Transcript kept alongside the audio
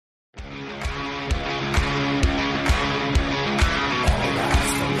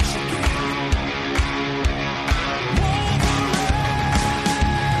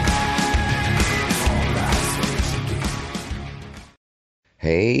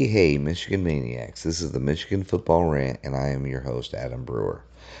Hey, Michigan Maniacs. This is the Michigan Football Rant, and I am your host, Adam Brewer.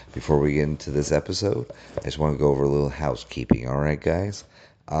 Before we get into this episode, I just want to go over a little housekeeping. All right, guys?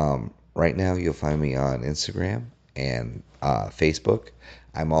 Right now, you'll find me on Instagram and Facebook.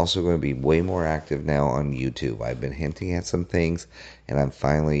 I'm also going to be way more active now on YouTube. I've been hinting at some things, and I'm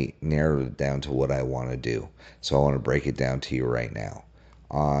finally narrowed it down to what I want to do. So I want to break it down to you right now.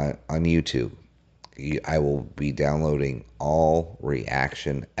 On YouTube, I will be downloading all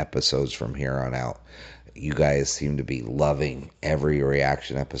reaction episodes from here on out. You guys seem to be loving every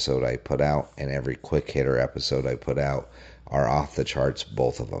reaction episode I put out, and every quick hitter episode I put out are off the charts,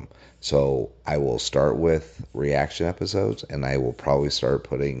 both of them. So I will start with reaction episodes, and I will probably start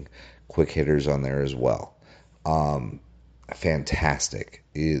putting quick hitters on there as well. Fantastic.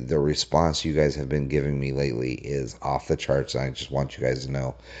 The response you guys have been giving me lately is off the charts. I just want you guys to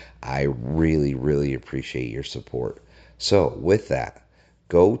know I really, really appreciate your support. So, with that,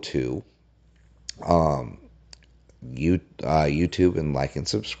 go to YouTube and like and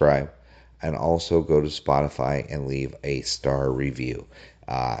subscribe, and also go to Spotify and leave a star review.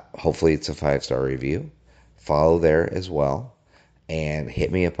 Hopefully, it's a 5-star review. Follow there as well, and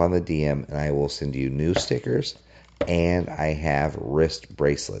hit me up on the DM, and I will send you new stickers. And I have wrist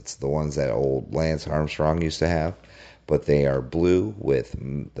bracelets, the ones that old Lance Armstrong used to have, but they are blue with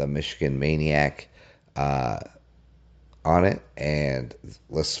the Michigan Maniac on it. And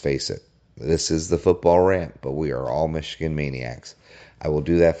let's face it, this is the football rant, but we are all Michigan Maniacs. I will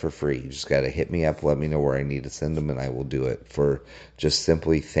do that for free. You just got to hit me up, let me know where I need to send them, and I will do it for just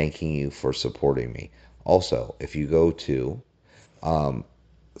simply thanking you for supporting me. Also, if you go to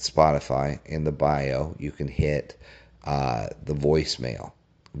Spotify, in the bio, you can hit the voicemail.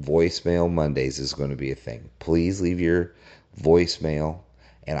 Voicemail Mondays is going to be a thing. Please leave your voicemail,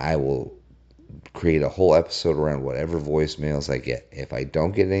 and I will create a whole episode around whatever voicemails I get. If I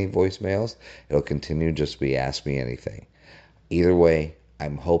don't get any voicemails, it'll continue to just be Ask Me Anything. Either way,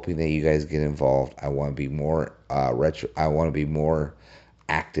 I'm hoping that you guys get involved. I want to be more I want to be more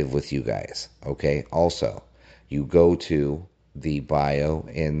active with you guys. Okay. Also, you go to the bio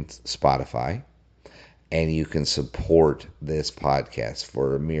in Spotify, and you can support this podcast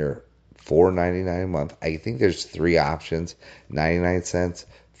for a mere $4.99 a month. I think there's 3 options: 99 cents,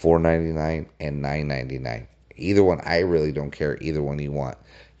 $4.99, and $9.99. Either one, I really don't care. Either one you want.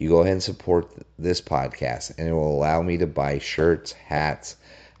 You go ahead and support this podcast, and it will allow me to buy shirts, hats,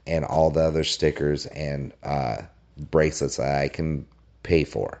 and all the other stickers and bracelets that I can pay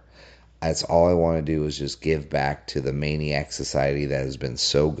for. That's all I want to do, is just give back to the Maniac Society that has been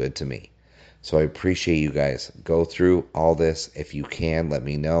so good to me. So I appreciate you guys. Go through all this. If you can, let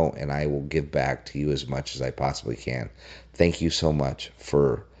me know, and I will give back to you as much as I possibly can. Thank you so much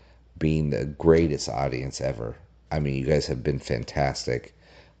for being the greatest audience ever. I mean, you guys have been fantastic.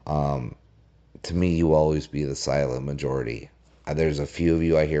 To me, you always be the silent majority. There's a few of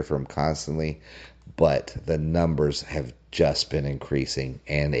you I hear from constantly, but the numbers have just been increasing,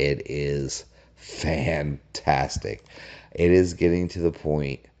 and it is fantastic. It is getting to the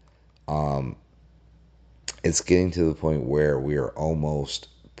point. It's getting to the point where we are almost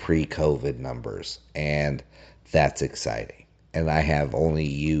pre-COVID numbers, and that's exciting. And I have only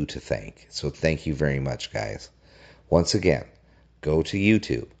you to thank. So thank you very much, guys. Once again, go to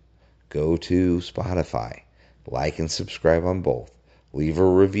YouTube, go to Spotify, like and subscribe on both, leave a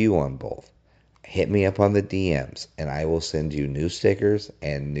review on both. Hit me up on the DMs, and I will send you new stickers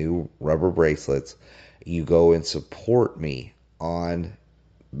and new rubber bracelets. You go and support me on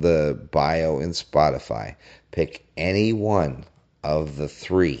the bio in Spotify. Pick any one of the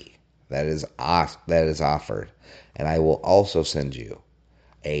 3 that is offered, and I will also send you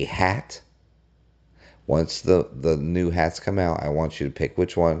a hat. Once the new hats come out, I want you to pick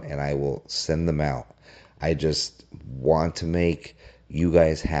which one, and I will send them out. I just want to make you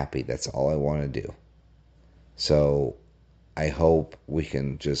guys happy. That's all I want to do. So I hope we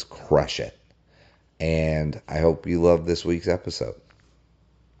can just crush it. And I hope you love this week's episode.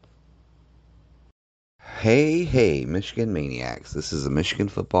 Hey, Michigan Maniacs. This is the Michigan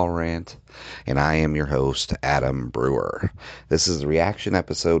Football Rant, and I am your host, Adam Brewer. This is the reaction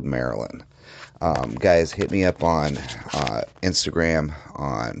episode, Maryland. Guys, hit me up on Instagram,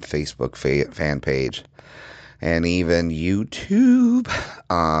 on Facebook fan page, and even YouTube.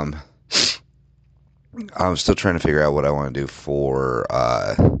 I'm still trying to figure out what I want to do for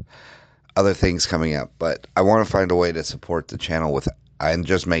other things coming up, but I want to find a way to support the channel with and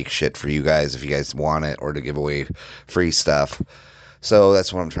just make shit for you guys if you guys want it, or to give away free stuff. So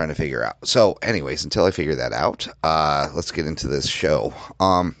that's what I'm trying to figure out. So anyways, until I figure that out, let's get into this show.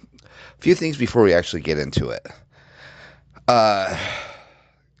 A few things before we actually get into it.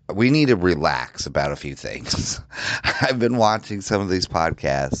 we need to relax about a few things. I've been watching some of these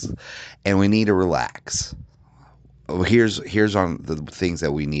podcasts, and we need to relax. Here's on the things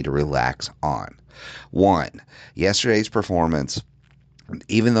that we need to relax on. One, yesterday's performance,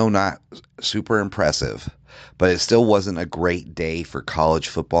 even though not super impressive, but it still wasn't a great day for college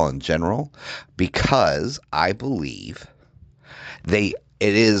football in general, because I believe it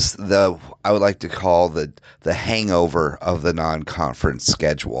is I would like to call the hangover of the non-conference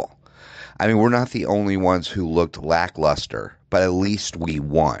schedule. I mean, we're not the only ones who looked lackluster, but at least we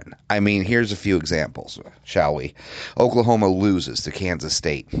won. I mean, here's a few examples, shall we? Oklahoma loses to Kansas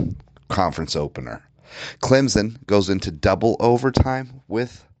State, conference opener. Clemson goes into double overtime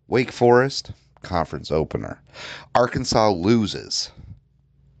with Wake Forest, conference opener. Arkansas loses,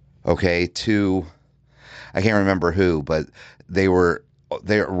 to, I can't remember who, but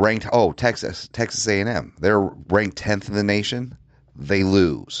they're ranked, Texas A&M. They're ranked 10th in the nation. They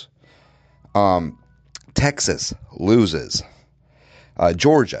lose. Texas loses.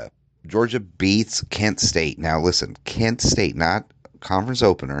 Georgia beats Kent State. Now listen, Kent State, not conference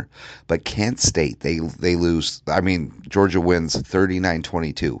opener, but Kent State, they lose. I mean, Georgia wins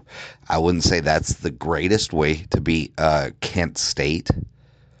 39-22. I wouldn't say that's the greatest way to beat Kent State.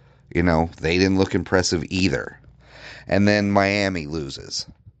 They didn't look impressive either. And then Miami loses.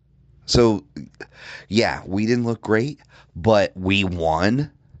 So, yeah, we didn't look great, but we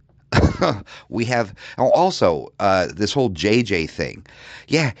won. We have also this whole JJ thing.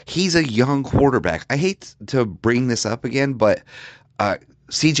 Yeah, he's a young quarterback. I hate to bring this up again, but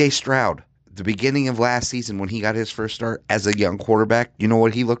CJ Stroud, the beginning of last season when he got his first start as a young quarterback, you know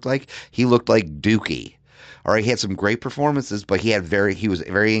what he looked like? He looked like Dookie. All right, he had some great performances, but he was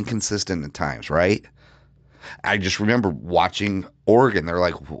very inconsistent at times, right? I just remember watching Oregon. They're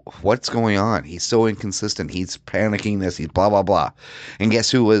like, what's going on? He's so inconsistent. He's panicking this. He's blah, blah, blah. And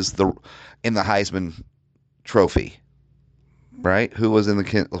guess who was in the Heisman Trophy, right? Who's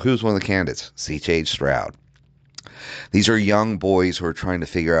one of the candidates? C.J. Stroud. These are young boys who are trying to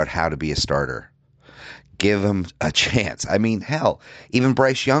figure out how to be a starter. Give them a chance. I mean, hell, even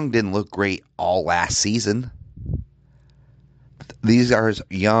Bryce Young didn't look great all last season. These are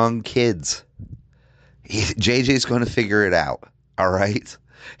young kids. JJ's going to figure it out, all right?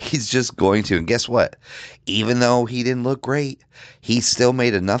 He's just going to. And guess what? Even though he didn't look great, he still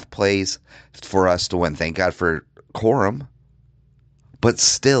made enough plays for us to win. Thank God for Corum. But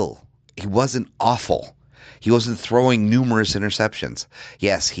still, he wasn't awful. He wasn't throwing numerous interceptions.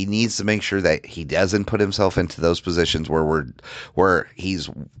 Yes, he needs to make sure that he doesn't put himself into those positions where he's,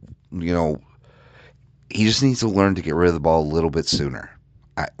 he just needs to learn to get rid of the ball a little bit sooner.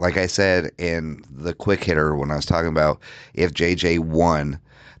 Like I said in the quick hitter when I was talking about if JJ won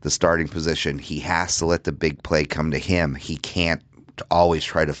the starting position, he has to let the big play come to him. He can't always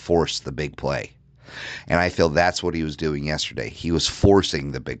try to force the big play. And I feel that's what he was doing yesterday. He was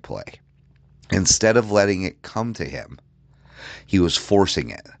forcing the big play. Instead of letting it come to him, he was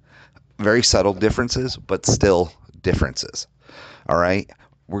forcing it. Very subtle differences, but still differences. All right?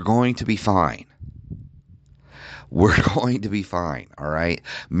 We're going to be fine. We're going to be fine, all right?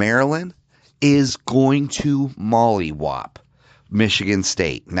 Maryland is going to mollywop Michigan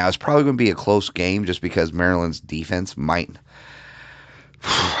State. Now, it's probably going to be a close game just because Maryland's defense might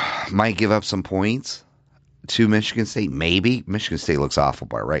give up some points to Michigan State. Maybe. Michigan State looks awful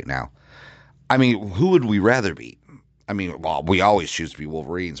right now. I mean, who would we rather beat? I mean, well, we always choose to be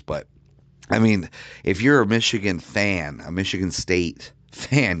Wolverines, but, I mean, if you're a Michigan fan, a Michigan State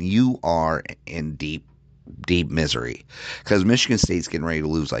fan, you are in deep misery because Michigan State's getting ready to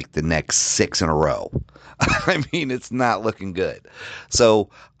lose like the next 6 in a row. I mean, it's not looking good. So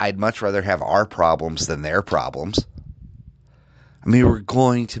I'd much rather have our problems than their problems. I mean, we're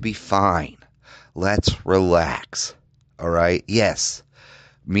going to be fine. Let's relax. All right. Yes.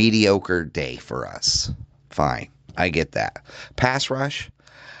 Mediocre day for us. Fine. I get that. Pass rush.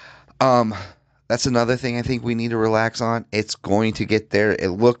 That's another thing I think we need to relax on. It's going to get there. It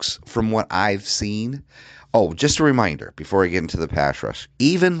looks from what I've seen. Oh, just a reminder before I get into the pass rush.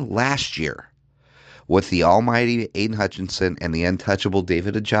 Even last year, with the almighty Aiden Hutchinson and the untouchable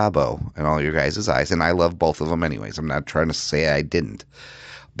David Ojabo in all your guys' eyes, and I love both of them anyways. I'm not trying to say I didn't.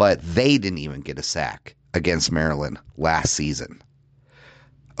 But they didn't even get a sack against Maryland last season.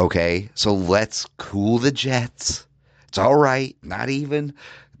 Okay? So let's cool the jets. It's all right. Not even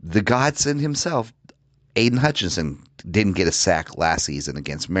the Godson himself, Aiden Hutchinson, didn't get a sack last season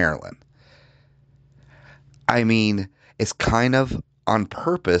against Maryland. I mean, it's kind of on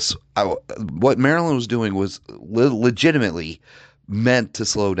purpose. What Maryland was doing was legitimately meant to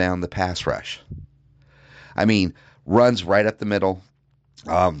slow down the pass rush. I mean, runs right up the middle,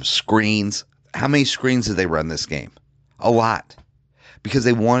 Screens. How many screens did they run this game? A lot. Because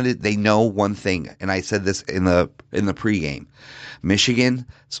they know one thing, and I said this in the pregame. Michigan's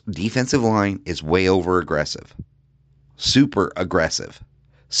defensive line is way over aggressive. Super aggressive.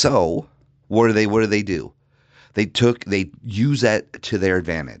 So, what do they do? They use that to their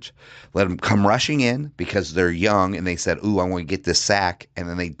advantage. Let them come rushing in because they're young and they said, "Ooh, I want to get this sack," and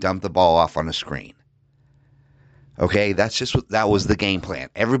then they dump the ball off on a screen. Okay, that was the game plan.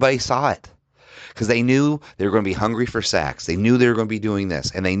 Everybody saw it because they knew they were going to be hungry for sacks. They knew they were going to be doing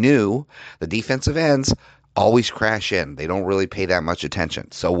this, and they knew the defensive ends always crash in. They don't really pay that much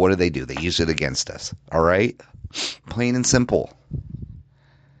attention. So what do? They use it against us. All right, plain and simple.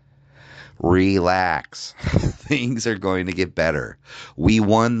 Relax. Things are going to get better. We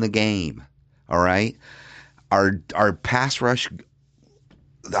won the game. All right. Our pass rush.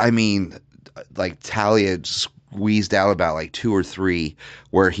 I mean, like Talia squeezed out about like 2 or 3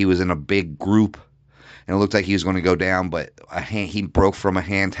 where he was in a big group and it looked like he was going to go down, but he broke from a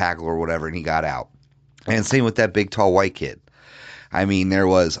hand tackle or whatever and he got out. And same with that big tall white kid. I mean, there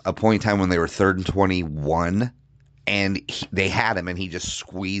was a point in time when they were 3rd and 21 and they had him and he just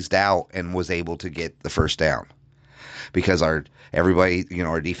squeezed out and was able to get the first down because our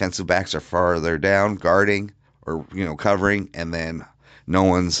defensive backs are farther down guarding or covering, and then no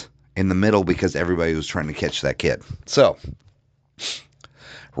one's in the middle because everybody was trying to catch that kid. So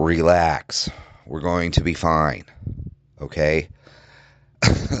relax, we're going to be fine. Okay.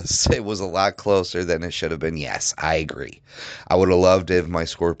 It was a lot closer than it should have been. Yes, I agree. I would have loved if my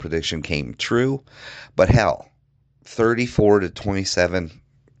score prediction came true, but hell, 34-27,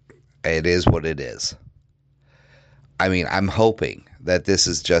 it is what it is. I mean, I'm hoping that this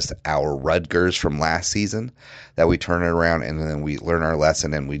is just our Rutgers from last season, that we turn it around and then we learn our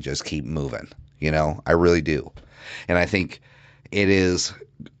lesson and we just keep moving. I really do. And I think it is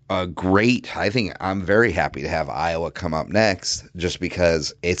I think I'm very happy to have Iowa come up next just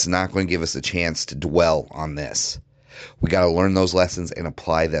because it's not going to give us a chance to dwell on this. We got to learn those lessons and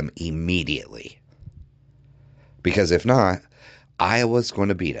apply them immediately. Because if not, Iowa's going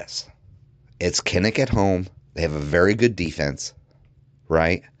to beat us. It's Kinnick at home. They have a very good defense,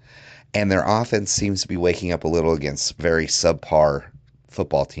 right? And their offense seems to be waking up a little against very subpar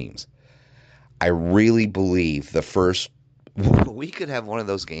football teams. I really believe we could have one of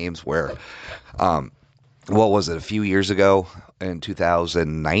those games where, what was it, a few years ago in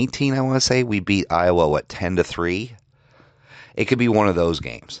 2019, I want to say, we beat Iowa, 10-3? It could be one of those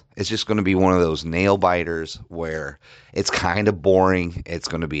games. It's just going to be one of those nail biters where it's kind of boring. It's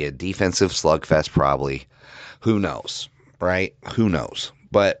going to be a defensive slugfest probably. Who knows, right? Who knows?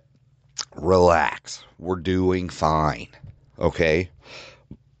 But relax. We're doing fine, okay?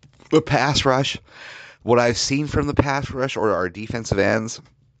 The pass rush, what I've seen from the pass rush or our defensive ends,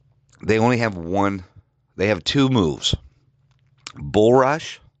 they only have they have 2 moves. Bull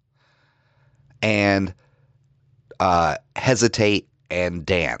rush and hesitate and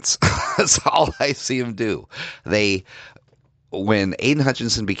dance. That's all I see them do. When Aiden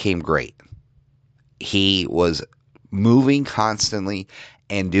Hutchinson became great, he was moving constantly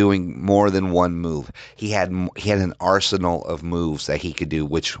and doing more than one move. He had an arsenal of moves that he could do,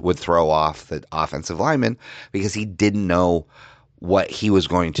 which would throw off the offensive lineman because he didn't know what he was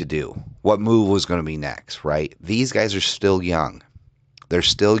going to do, what move was going to be next, right? These guys are still young. They're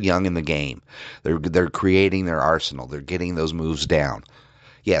still young in the game. They're creating their arsenal. They're getting those moves down.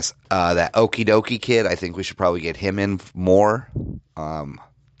 Yes, that Okie Dokie kid, I think we should probably get him in more.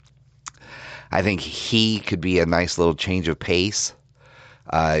 I think he could be a nice little change of pace.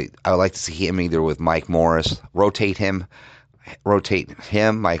 I would like to see him either with Mike Morris. Rotate him,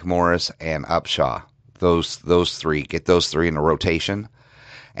 Mike Morris, and Upshaw. Those 3. Get those 3 in a rotation.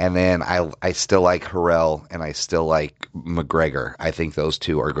 And then I still like Harrell and I still like McGregor. I think those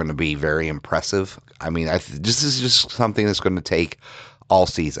 2 are going to be very impressive. I mean, this is just something that's going to take all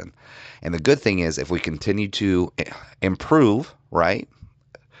season. And the good thing is if we continue to improve, right,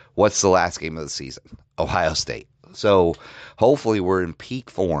 what's the last game of the season? Ohio State. So hopefully we're in peak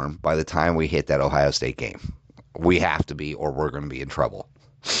form by the time we hit that Ohio State game. We have to be or we're going to be in trouble.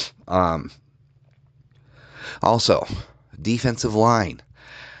 Also, defensive line.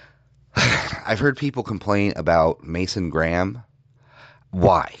 I've heard people complain about Mason Graham.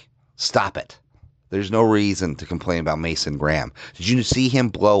 Why? Stop it. There's no reason to complain about Mason Graham. Did you see him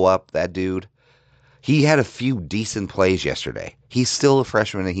blow up that dude? He had a few decent plays yesterday. He's still a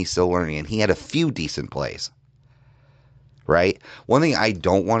freshman and he's still learning, and he had a few decent plays. Right? One thing I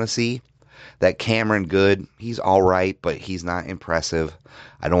don't want to see, That Cameron Good, he's all right, but he's not impressive.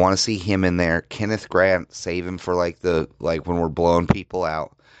 I don't want to see him in there. Kenneth Grant, save him for like when we're blowing people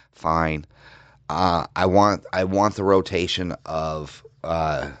out. Fine. I want the rotation of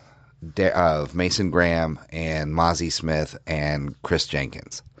Mason Graham and Mozzie Smith and Chris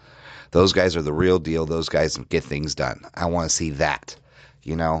Jenkins. Those guys are the real deal. Those guys get things done. I want to see that.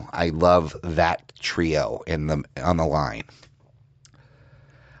 I love that trio on the line.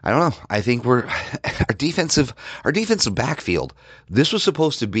 I don't know. I think our defensive backfield. This was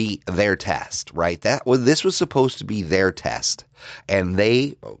supposed to be their test, right? This was supposed to be their test, and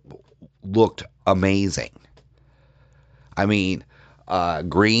they looked amazing. I mean,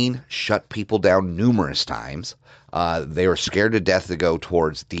 Green shut people down numerous times. They were scared to death to go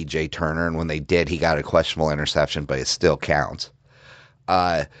towards DJ Turner, and when they did, he got a questionable interception, but it still counts.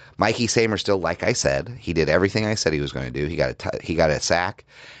 Mikey Samer still, like I said, he did everything I said he was going to do. He got a sack,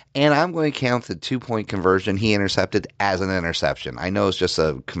 and I'm going to count the 2-point conversion he intercepted as an interception. I know it's just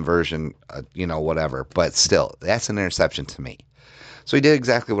a conversion, whatever, but still, that's an interception to me. So he did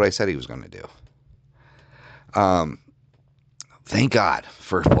exactly what I said he was going to do. Thank God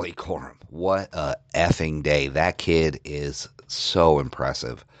for Blake Corum. What a effing day. That kid is so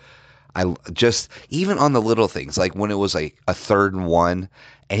impressive. I just, even on the little things, like when it was like a 3rd and 1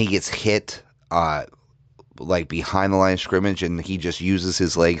 and he gets hit like behind the line of scrimmage and he just uses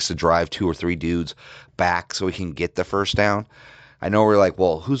his legs to drive 2 or 3 dudes back so he can get the first down. I know we're like,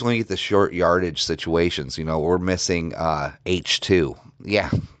 well, who's going to get the short yardage situations? We're missing H2. Yeah,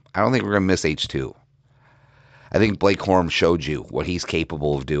 I don't think we're going to miss H2. I think Blake Corum showed you what he's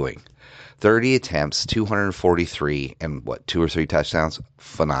capable of doing. 30 attempts, 243, and 2 or 3 touchdowns?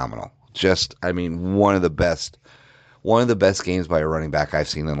 Phenomenal. One of the best games by a running back I've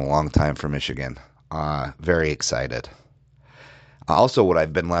seen in a long time for Michigan. Very excited. Also, what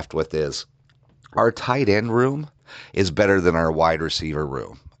I've been left with is our tight end room is better than our wide receiver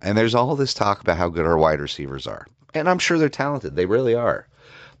room. And there's all this talk about how good our wide receivers are. And I'm sure they're talented. They really are.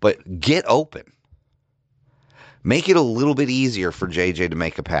 But get open. Make it a little bit easier for JJ to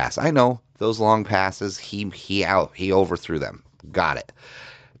make a pass. I know those long passes, he overthrew them. Got it.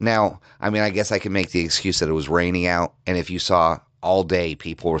 Now, I guess I can make the excuse that it was raining out, and if you saw all day,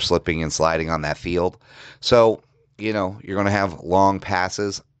 people were slipping and sliding on that field. So, you're going to have long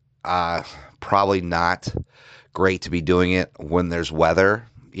passes. Probably not great to be doing it when there's weather,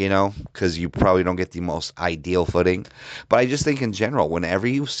 because you probably don't get the most ideal footing. But I just think in general, whenever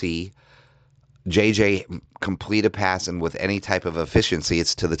you see JJ complete a pass and with any type of efficiency,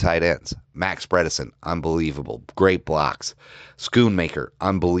 it's to the tight ends. Max Bredesen, unbelievable. Great blocks. Schoonmaker,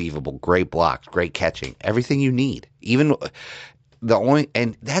 unbelievable. Great blocks. Great catching. Everything you need.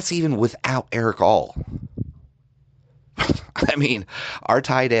 And that's even without Eric All. Our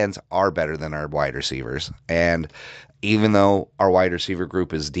tight ends are better than our wide receivers. And even though our wide receiver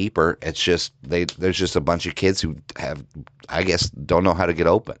group is deeper, it's just there's just a bunch of kids who don't know how to get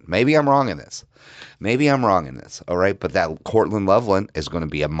open. Maybe I'm wrong in this. All right, but that Cortland Loveland is going to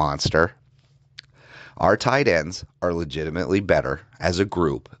be a monster. Our tight ends are legitimately better as a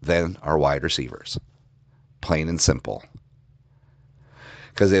group than our wide receivers. Plain and simple.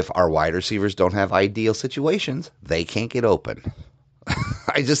 Because if our wide receivers don't have ideal situations, they can't get open.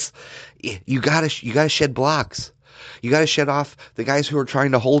 You gotta shed blocks. You gotta shed off the guys who are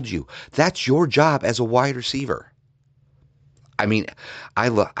trying to hold you. That's your job as a wide receiver. I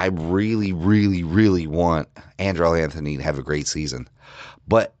really, really, really want Andrel Anthony to have a great season.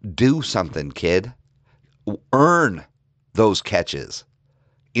 But do something, kid. Earn those catches.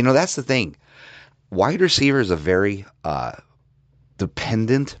 That's the thing. Wide receiver is a very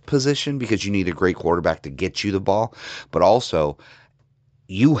dependent position because you need a great quarterback to get you the ball. But also,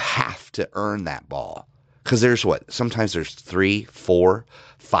 you have to earn that ball. Because sometimes there's 3, 4,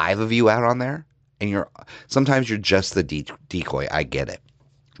 5 of you out on there. And sometimes you're just the decoy. I get it.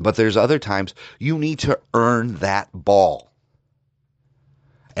 But there's other times you need to earn that ball.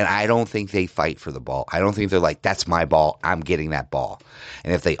 And I don't think they fight for the ball. I don't think they're like, that's my ball. I'm getting that ball.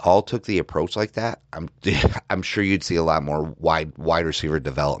 And if they all took the approach like that, I'm sure you'd see a lot more wide receiver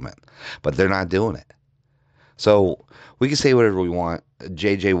development. But they're not doing it. So we can say whatever we want.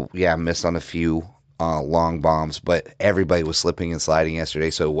 JJ, missed on a few long bombs, but everybody was slipping and sliding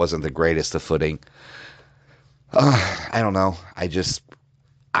yesterday, so it wasn't the greatest of footing. I don't know.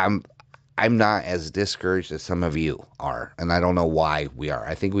 I'm not as discouraged as some of you are, and I don't know why we are.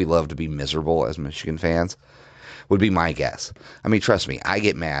 I think we love to be miserable as Michigan fans, would be my guess. Trust me, I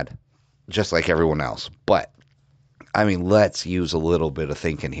get mad just like everyone else, but let's use a little bit of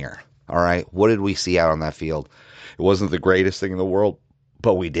thinking here. All right, what did we see out on that field? It wasn't the greatest thing in the world,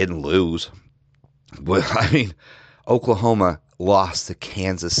 but we didn't lose. Well, I mean, Oklahoma lost to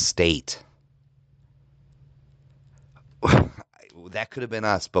Kansas State. That could have been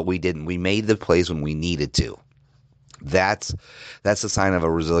us, but we didn't. We made the plays when we needed to. That's that's a sign of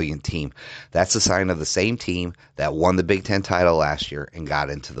a resilient team. That's a sign of the same team that won the Big Ten title last year and got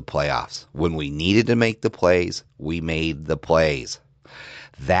into the playoffs. When we needed to make the plays, we made the plays.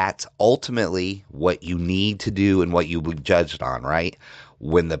 That's ultimately what you need to do and what you be judged on, right?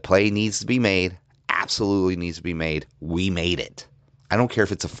 When the play needs to be made, absolutely needs to be made, we made it. I don't care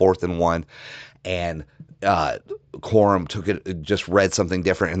if it's a 4th and 1 and Corum took it, just read something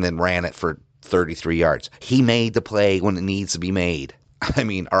different and then ran it for 33 yards. He made the play when it needs to be made. I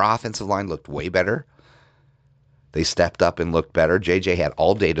mean, our offensive line looked way better. They stepped up and looked better. JJ had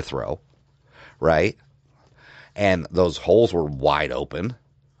all day to throw, right? And those holes were wide open.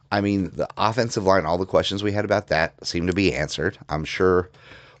 I mean, the offensive line, all the questions we had about that seem to be answered. I'm sure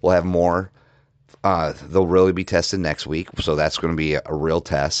we'll have more. They'll really be tested next week, so that's going to be a real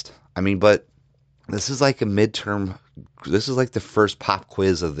test. I mean, but this is like a midterm. This is like the first pop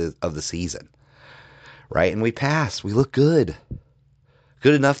quiz of the season, right? And we passed. We look good,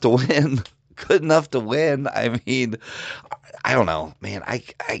 good enough to win. Good enough to win. I mean, I don't know, man.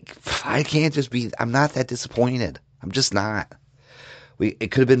 I can't just be. I'm not that disappointed. I'm just not.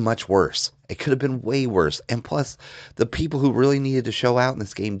 It could have been much worse. It could have been way worse. And plus, the people who really needed to show out in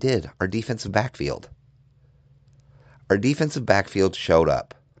this game did. Our defensive backfield. Our defensive backfield showed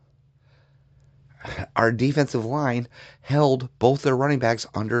up. Our defensive line held both their running backs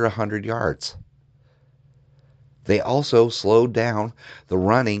under 100 yards. They also slowed down the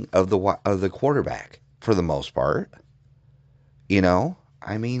running of the quarterback for the most part. You know,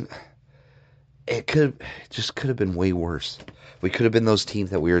 I mean, it just could have been way worse. We could have been those teams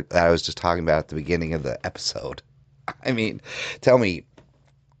that I was just talking about at the beginning of the episode. I mean, tell me,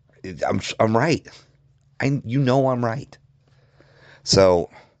 I'm right. I'm right. So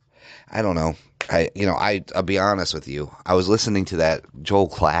I don't know. I'll be honest with you. I was listening to that Joel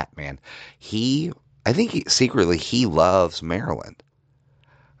Klatt, man. I think secretly he loves Maryland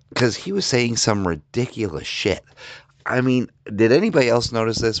because he was saying some ridiculous shit. I mean, did anybody else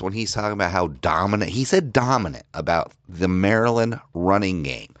notice this when he's talking about how dominant? He said dominant about the Maryland running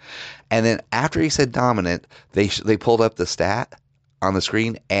game. And then after he said dominant, they pulled up the stat on the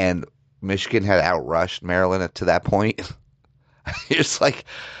screen and Michigan had outrushed Maryland to that point. It's like,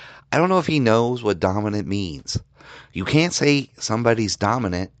 I don't know if he knows what dominant means. You can't say somebody's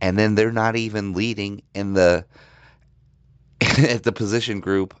dominant and then they're not even leading in the at the position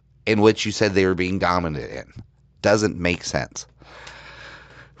group in which you said they were being dominant in. Doesn't make sense.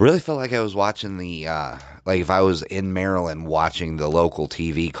 Really felt like I was watching like if I was in Maryland watching the local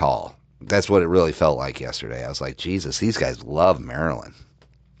TV call. That's what it really felt like yesterday. I was like, Jesus, these guys love Maryland.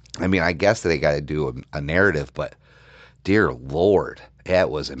 I mean, I guess they got to do a narrative, but dear Lord,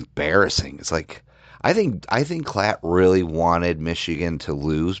 it was embarrassing. It's like, I think Klatt really wanted Michigan to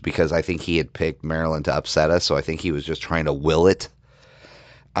lose because I think he had picked Maryland to upset us. So I think he was just trying to will it.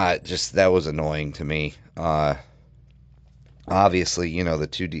 That was annoying to me. Obviously,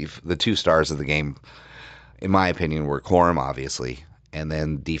 the two stars of the game, in my opinion, were Corum, obviously, and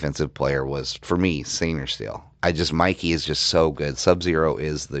then defensive player was, for me, Sainristil. Mikey is just so good. Sub-Zero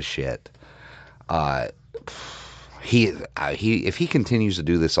is the shit. If he continues to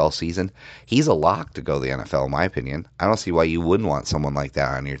do this all season, he's a lock to go to the NFL, in my opinion. I don't see why you wouldn't want someone like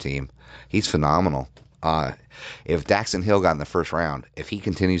that on your team. He's phenomenal. If Daxton Hill got in the first round, if he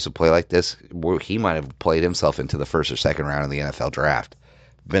continues to play like this, he might have played himself into the first or second round of the NFL draft.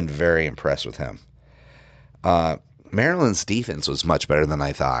 Been very impressed with him. Maryland's defense was much better than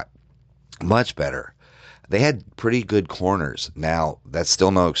I thought. Much better. They had pretty good corners. Now, that's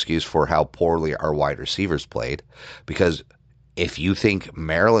still no excuse for how poorly our wide receivers played, because if you think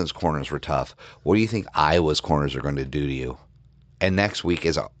Maryland's corners were tough, what do you think Iowa's corners are going to do to you? And next week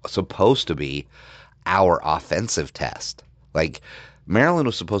is supposed to be our offensive test. Like, Maryland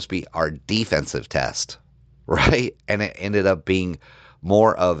was supposed to be our defensive test, right? And it ended up being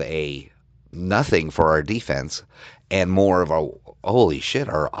more of a nothing for our defense and more of a, holy shit,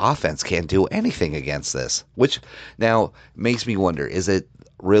 our offense can't do anything against this. Which now makes me wonder, is it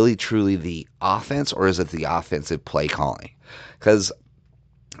really truly the offense or is it the offensive play calling? Because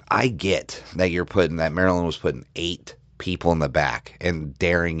I get that Maryland was putting 8 people in the back and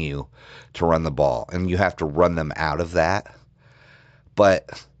daring you to run the ball, and you have to run them out of that.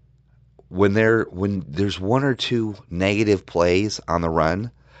 But when there's 1 or 2 negative plays on the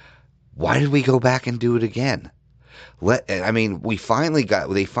run, why did we go back and do it again? I mean, they finally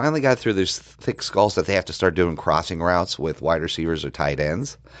got through this thick skulls that they have to start doing crossing routes with wide receivers or tight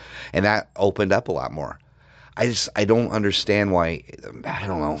ends, and that opened up a lot more. I don't understand why. I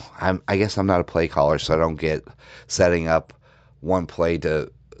don't know. I guess I'm not a play caller, so I don't get setting up one play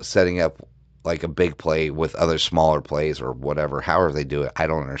to setting up like a big play with other smaller plays or whatever. However they do it, I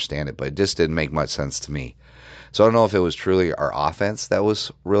don't understand it, but it just didn't make much sense to me. So I don't know if it was truly our offense that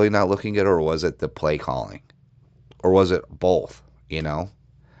was really not looking good, or was it the play calling, or was it both? You know,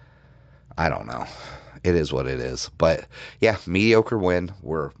 I don't know. It is what it is. But yeah, mediocre win.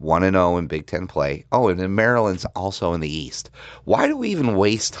 We're 1-0 in Big Ten play. Oh, and then Maryland's also in the East. Why do we even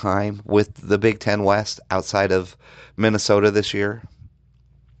waste time with the Big Ten West outside of Minnesota this year?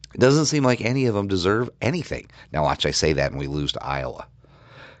 It doesn't seem like any of them deserve anything. Now, watch, I say that and we lose to Iowa.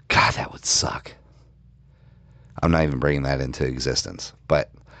 God, that would suck. I'm not even bringing that into existence.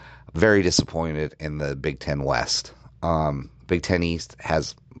 But very disappointed in the Big Ten West. Big Ten East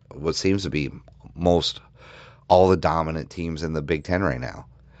has what seems to be most all the dominant teams in the Big Ten right now.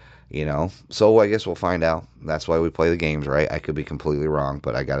 You know, so I guess we'll find out. That's why we play the games, right? I could be completely wrong,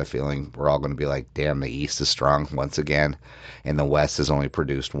 but I got a feeling we're all going to be like, damn, the East is strong once again, and the West has only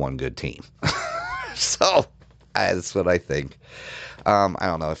produced one good team. So that's what I think. I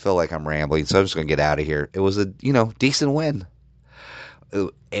don't know. I feel like I'm rambling, so I'm just going to get out of here. It was a, decent win.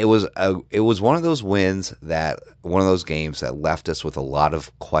 It was one of those wins one of those games that left us with a lot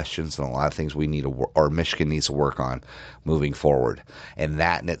of questions and a lot of things we need to or Michigan needs to work on moving forward, and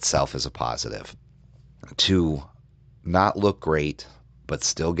that in itself is a positive. To not look great but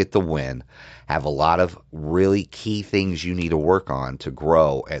still get the win, have a lot of really key things you need to work on to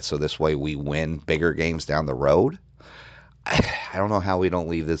grow, and so this way we win bigger games down the road. I don't know how we don't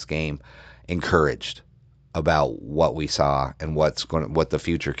leave this game encouraged about what we saw and what the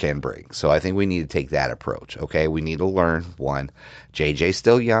future can bring. So I think we need to take that approach. Okay, we need to learn one. JJ's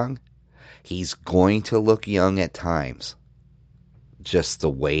still young. He's going to look young at times, just the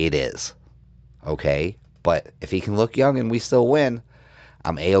way it is. Okay, but if he can look young and we still win,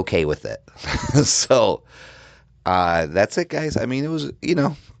 I'm a-okay with it. So that's it, guys. I mean, it was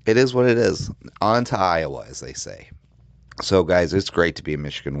it is what it is. On to Iowa, as they say. So guys, it's great to be a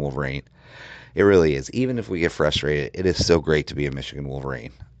Michigan Wolverine. It really is. Even if we get frustrated, it is still great to be a Michigan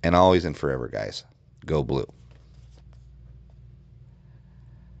Wolverine. And always and forever, guys, go blue.